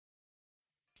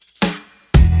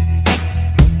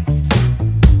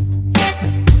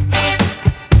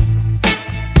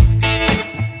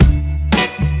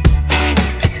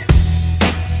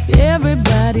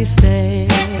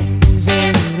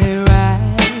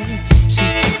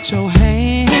got your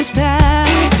hands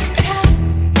tied,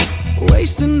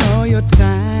 wasting all your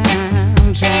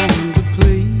time trying to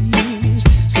please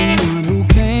someone who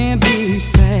can't be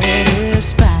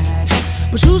satisfied.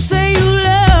 But you say you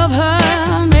love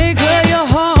her, make her your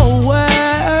whole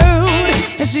world,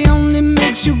 and she only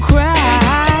makes you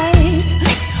cry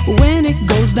when it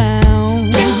goes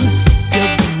down.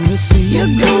 You're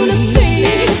gonna see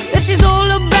that she's all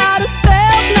about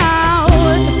herself now.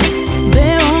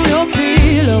 There on your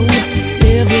pillow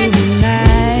every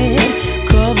night,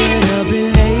 covered up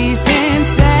in lace and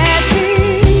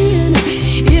satin.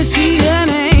 Is she an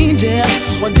angel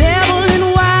or devil in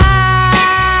white?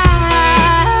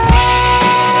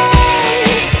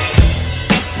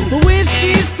 But when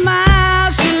she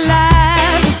smiles, she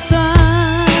lights the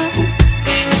sun,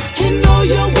 and all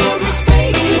your worries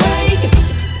fade away,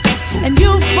 and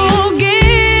you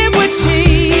forget what she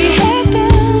has done.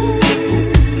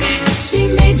 She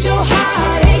made your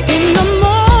heart ache in the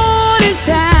morning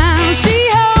time. She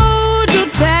holds you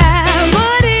tight,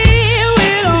 but it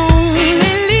will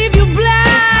only leave you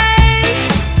blind.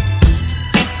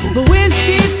 But when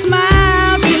she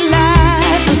smiles, she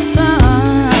lights the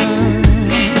sun,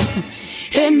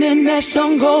 and then that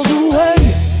sun goes away.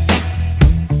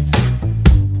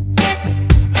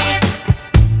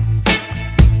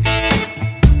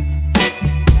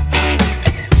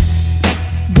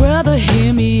 Brother,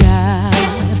 hear me out.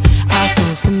 I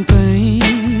saw some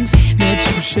things that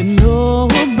you should know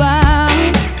about.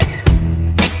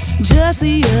 Just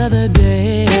the other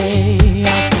day,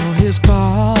 I saw his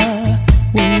car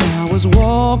when I was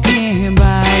walking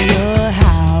by your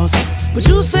house. But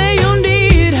you say you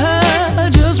need her,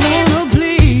 just wanna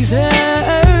please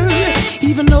her,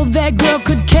 even though that girl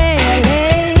could care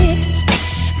less.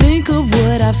 Think of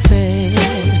what I've said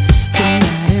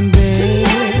tonight in bed,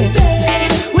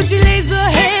 when she lays her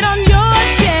head on your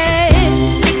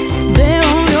chest, there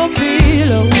on your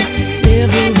pillow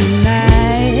every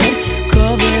night,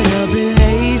 covered up in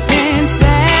lace and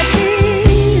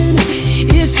satin.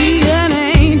 Is she an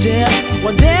angel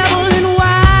or devil in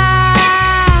white?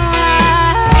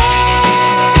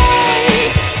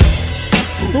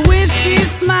 But when she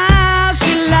smiles,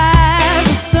 she lights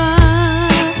the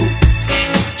sun,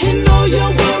 and all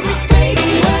your worries fade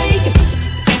away,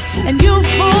 and you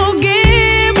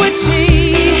forget what she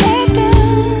has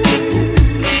done.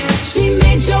 She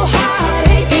made your heart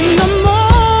ache in the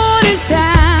morning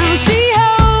time. She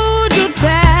holds you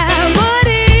tight, but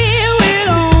it will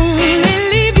only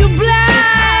leave you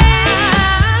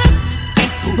blind.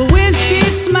 But when she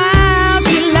smiles,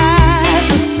 she lights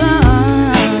the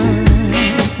sun,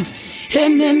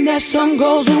 and then that sun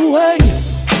goes away.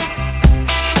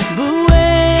 But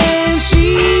when she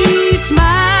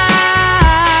smiles,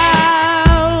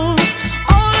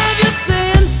 all of your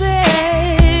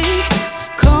senses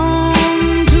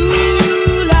come to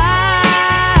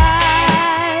life.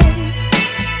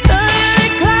 Suddenly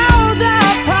clouds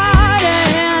are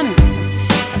parting,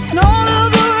 and all of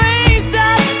the rain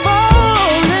starts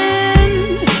falling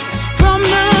from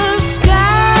the sky.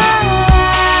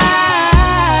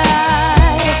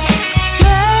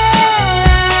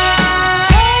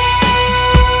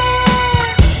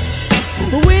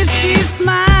 But when she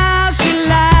smiles, she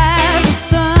lights the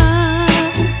sun,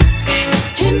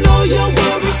 and all your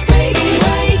worries fade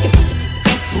away,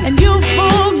 and you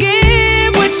forget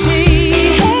what she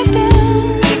has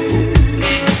done.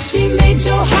 She made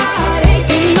your heart ache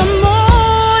in the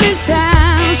morning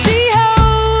time. She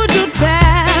holds you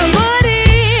tight, but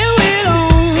it will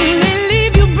only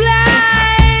leave you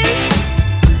blind.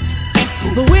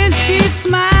 But when she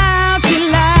smiles, she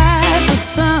lights the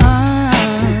sun,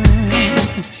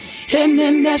 and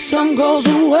then that sun goes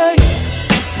away.